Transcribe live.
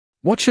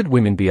What should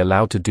women be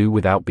allowed to do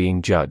without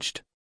being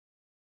judged?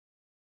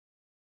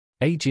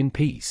 Age in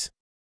peace.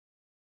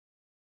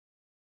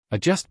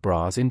 Adjust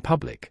bras in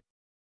public.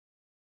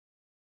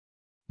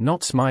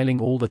 Not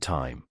smiling all the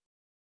time.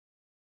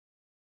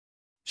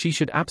 She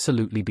should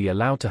absolutely be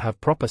allowed to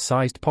have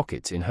proper-sized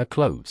pockets in her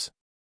clothes.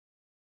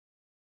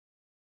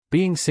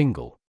 Being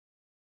single.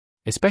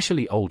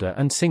 Especially older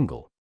and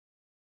single.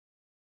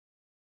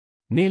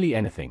 Nearly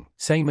anything,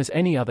 same as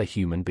any other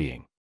human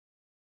being.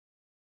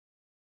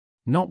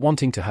 Not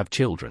wanting to have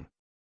children.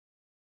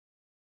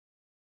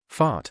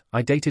 Fart.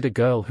 I dated a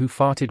girl who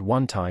farted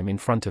one time in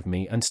front of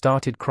me and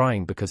started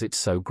crying because it's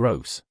so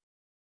gross.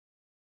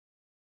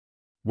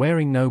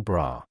 Wearing no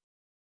bra.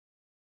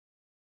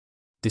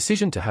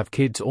 Decision to have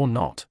kids or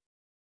not.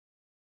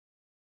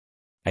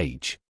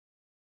 Age.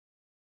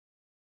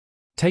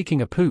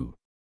 Taking a poo.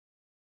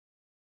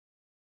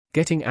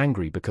 Getting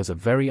angry because of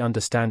very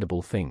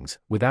understandable things,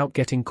 without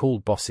getting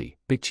called bossy,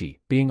 bitchy,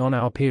 being on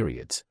our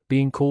periods,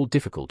 being called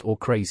difficult or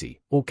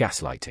crazy, or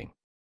gaslighting.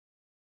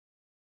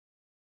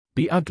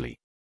 Be ugly.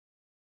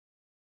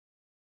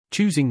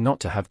 Choosing not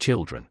to have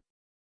children.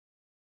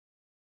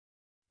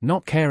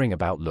 Not caring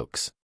about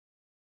looks.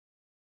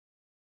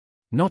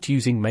 Not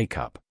using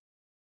makeup.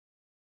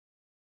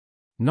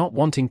 Not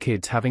wanting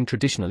kids having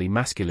traditionally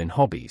masculine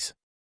hobbies.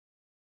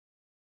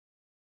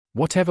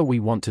 Whatever we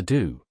want to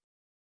do.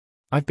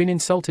 I've been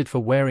insulted for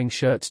wearing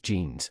shirts,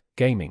 jeans,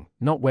 gaming,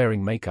 not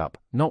wearing makeup,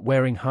 not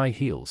wearing high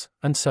heels,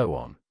 and so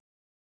on.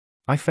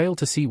 I fail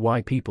to see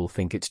why people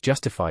think it's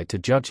justified to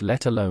judge,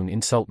 let alone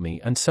insult me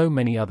and so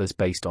many others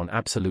based on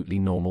absolutely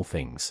normal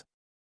things.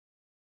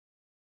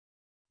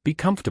 Be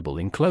comfortable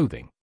in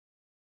clothing.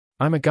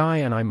 I'm a guy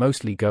and I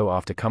mostly go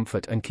after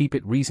comfort and keep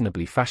it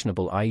reasonably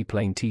fashionable, i.e.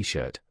 plain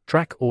t-shirt,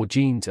 track or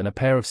jeans and a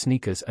pair of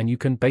sneakers, and you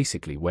can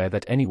basically wear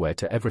that anywhere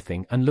to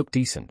everything and look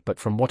decent. But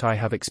from what I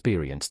have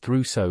experienced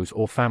through shows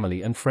or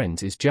family and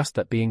friends is just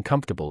that being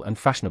comfortable and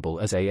fashionable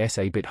is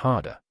a bit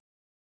harder.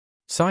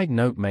 Side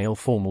note: male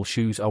formal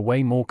shoes are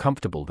way more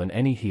comfortable than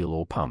any heel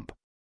or pump.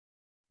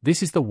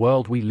 This is the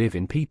world we live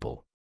in,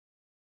 people.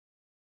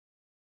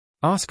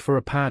 Ask for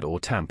a pad or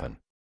tampon.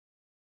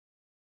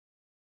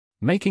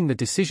 Making the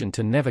decision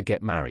to never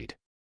get married.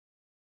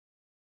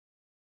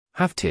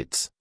 Have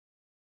tits.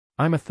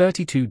 I'm a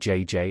 32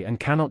 JJ and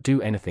cannot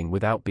do anything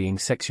without being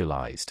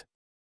sexualized.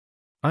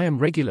 I am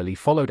regularly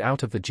followed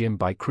out of the gym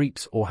by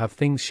creeps or have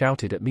things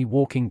shouted at me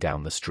walking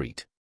down the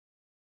street.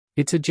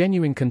 It's a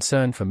genuine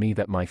concern for me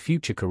that my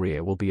future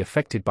career will be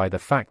affected by the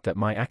fact that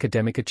my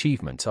academic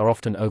achievements are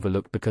often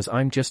overlooked because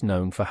I'm just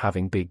known for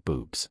having big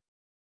boobs.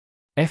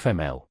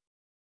 FML.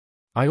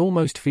 I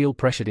almost feel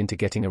pressured into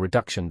getting a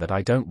reduction that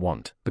I don't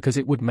want, because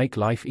it would make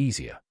life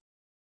easier.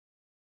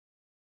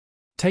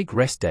 Take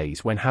rest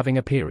days when having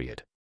a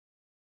period.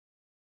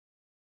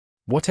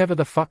 Whatever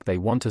the fuck they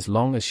want as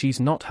long as she's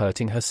not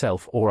hurting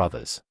herself or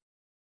others.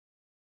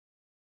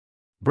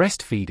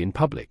 Breastfeed in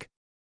public.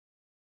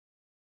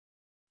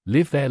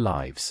 Live their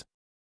lives.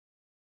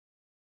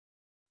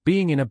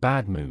 Being in a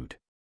bad mood.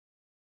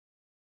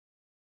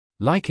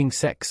 Liking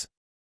sex.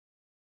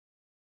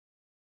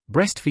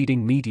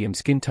 Breastfeeding medium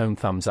skin tone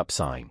thumbs up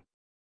sign.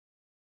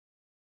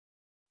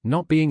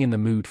 Not being in the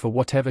mood for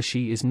whatever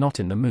she is not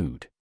in the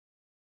mood.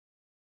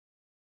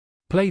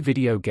 Play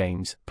video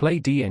games, play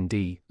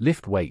D&D,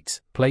 lift weights,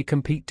 play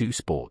compete, do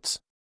sports.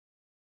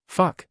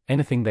 Fuck,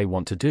 anything they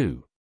want to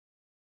do.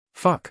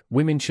 Fuck,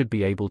 women should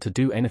be able to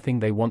do anything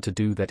they want to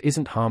do that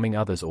isn't harming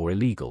others or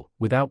illegal,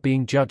 without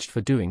being judged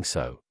for doing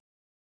so.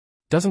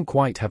 Doesn't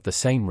quite have the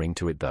same ring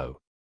to it though.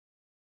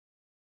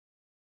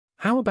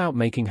 How about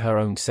making her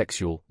own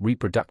sexual,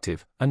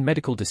 reproductive, and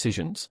medical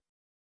decisions?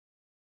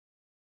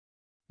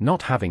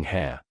 Not having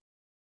hair.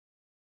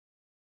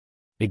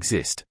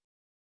 Exist.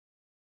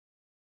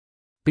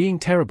 Being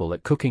terrible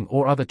at cooking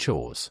or other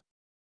chores.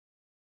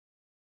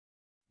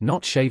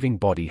 Not shaving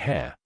body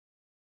hair.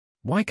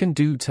 Why can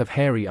dudes have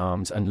hairy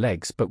arms and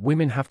legs but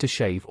women have to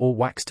shave or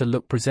wax to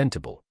look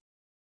presentable?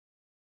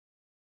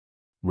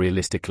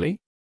 Realistically?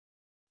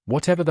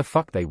 Whatever the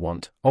fuck they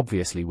want,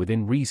 obviously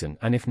within reason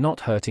and if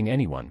not hurting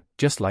anyone,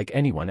 just like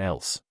anyone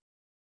else.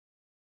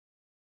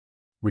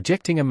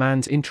 Rejecting a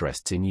man's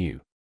interests in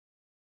you.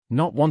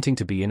 Not wanting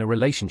to be in a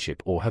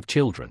relationship or have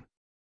children.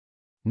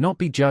 Not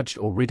be judged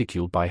or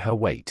ridiculed by her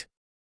weight.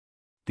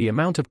 The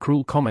amount of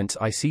cruel comments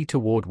I see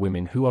toward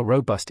women who are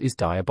robust is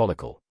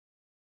diabolical.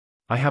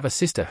 I have a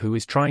sister who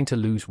is trying to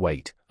lose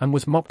weight, and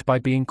was mocked by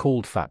being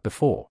called fat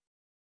before.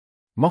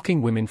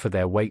 Mocking women for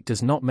their weight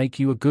does not make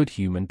you a good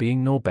human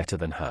being nor better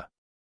than her.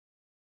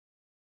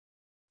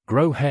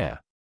 Grow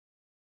hair.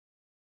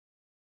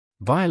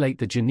 Violate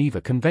the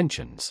Geneva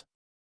Conventions.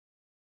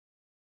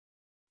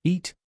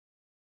 Eat.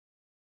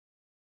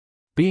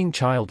 Being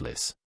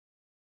childless.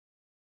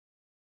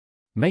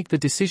 Make the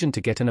decision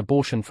to get an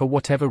abortion for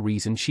whatever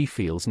reason she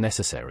feels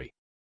necessary.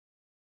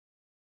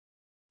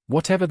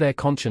 Whatever their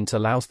conscience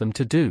allows them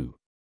to do.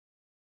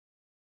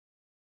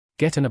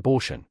 Get an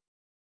abortion.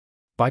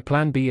 By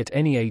Plan B at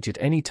any age at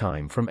any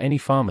time from any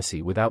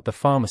pharmacy without the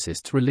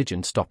pharmacist's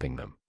religion stopping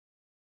them.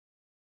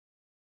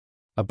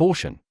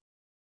 Abortion.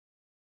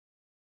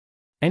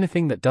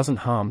 Anything that doesn't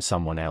harm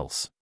someone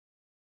else.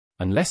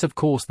 Unless of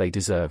course they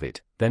deserve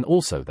it, then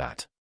also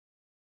that.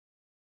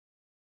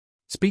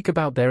 Speak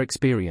about their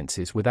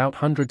experiences without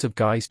hundreds of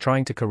guys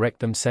trying to correct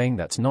them saying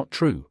that's not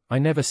true, I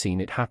never seen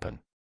it happen.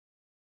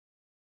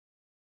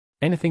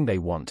 Anything they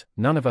want,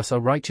 none of us are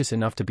righteous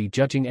enough to be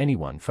judging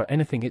anyone for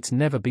anything, it's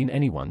never been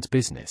anyone's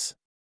business.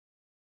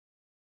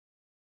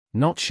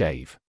 Not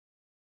shave.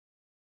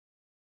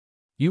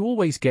 You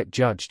always get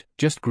judged,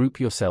 just group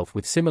yourself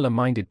with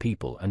similar-minded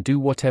people and do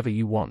whatever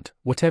you want,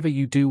 whatever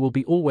you do will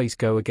be always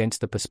go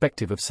against the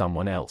perspective of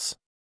someone else.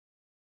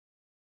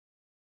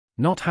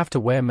 Not have to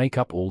wear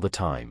makeup all the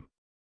time.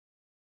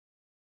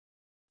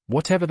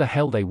 Whatever the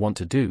hell they want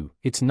to do,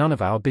 it's none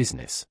of our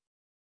business.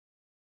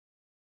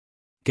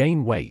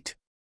 Gain weight.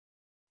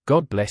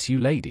 God bless you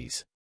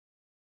ladies.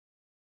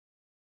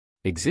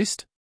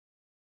 Exist?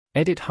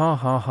 Edit ha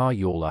ha ha,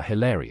 y'all are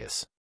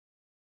hilarious.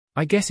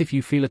 I guess if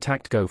you feel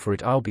attacked go for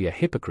it, I'll be a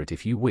hypocrite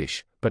if you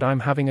wish, but I'm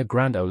having a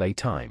grand ole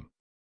time.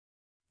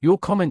 Your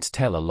comments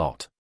tell a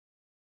lot.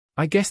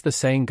 I guess the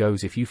saying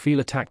goes if you feel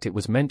attacked it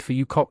was meant for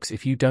you cocks,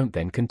 if you don't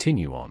then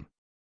continue on.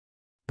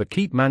 But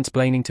keep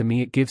mansplaining to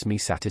me, it gives me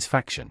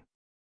satisfaction.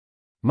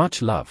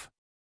 Much love.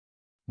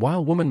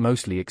 While women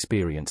mostly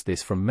experience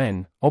this from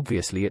men,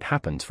 obviously it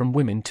happens from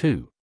women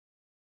too.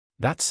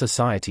 That's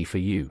society for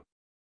you.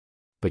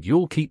 But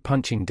you'll keep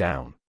punching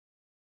down.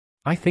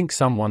 I think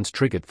someone's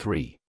triggered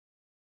 3.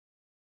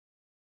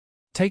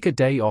 Take a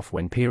day off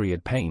when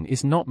period pain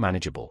is not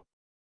manageable.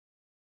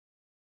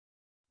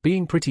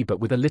 Being pretty but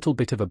with a little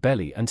bit of a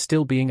belly and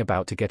still being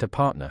about to get a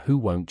partner who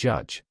won't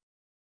judge.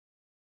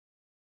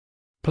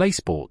 Play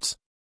sports.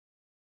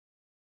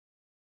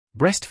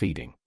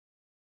 Breastfeeding.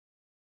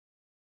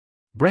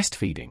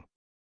 Breastfeeding.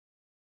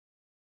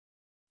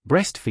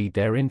 Breastfeed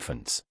their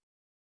infants.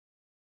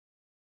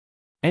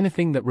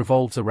 Anything that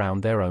revolves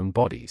around their own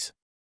bodies.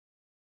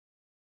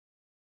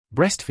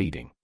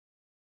 Breastfeeding.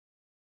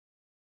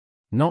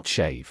 Not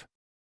shave.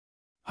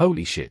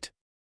 Holy shit.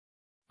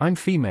 I'm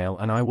female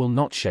and I will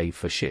not shave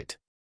for shit.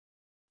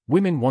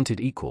 Women wanted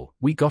equal,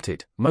 we got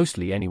it,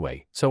 mostly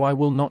anyway, so I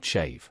will not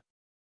shave.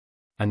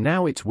 And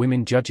now it's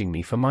women judging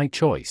me for my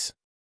choice.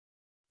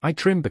 I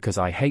trim because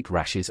I hate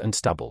rashes and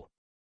stubble.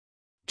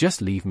 Just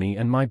leave me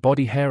and my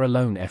body hair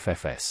alone,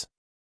 FFS.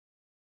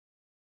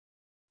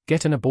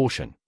 Get an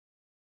abortion.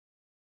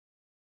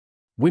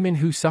 Women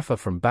who suffer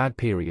from bad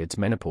periods,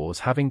 menopause,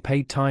 having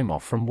paid time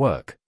off from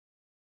work.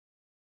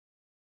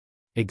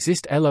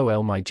 Exist.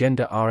 LOL, my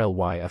gender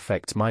RLY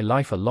affects my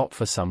life a lot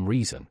for some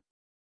reason.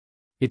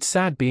 It's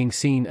sad being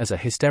seen as a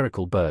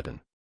hysterical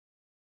burden.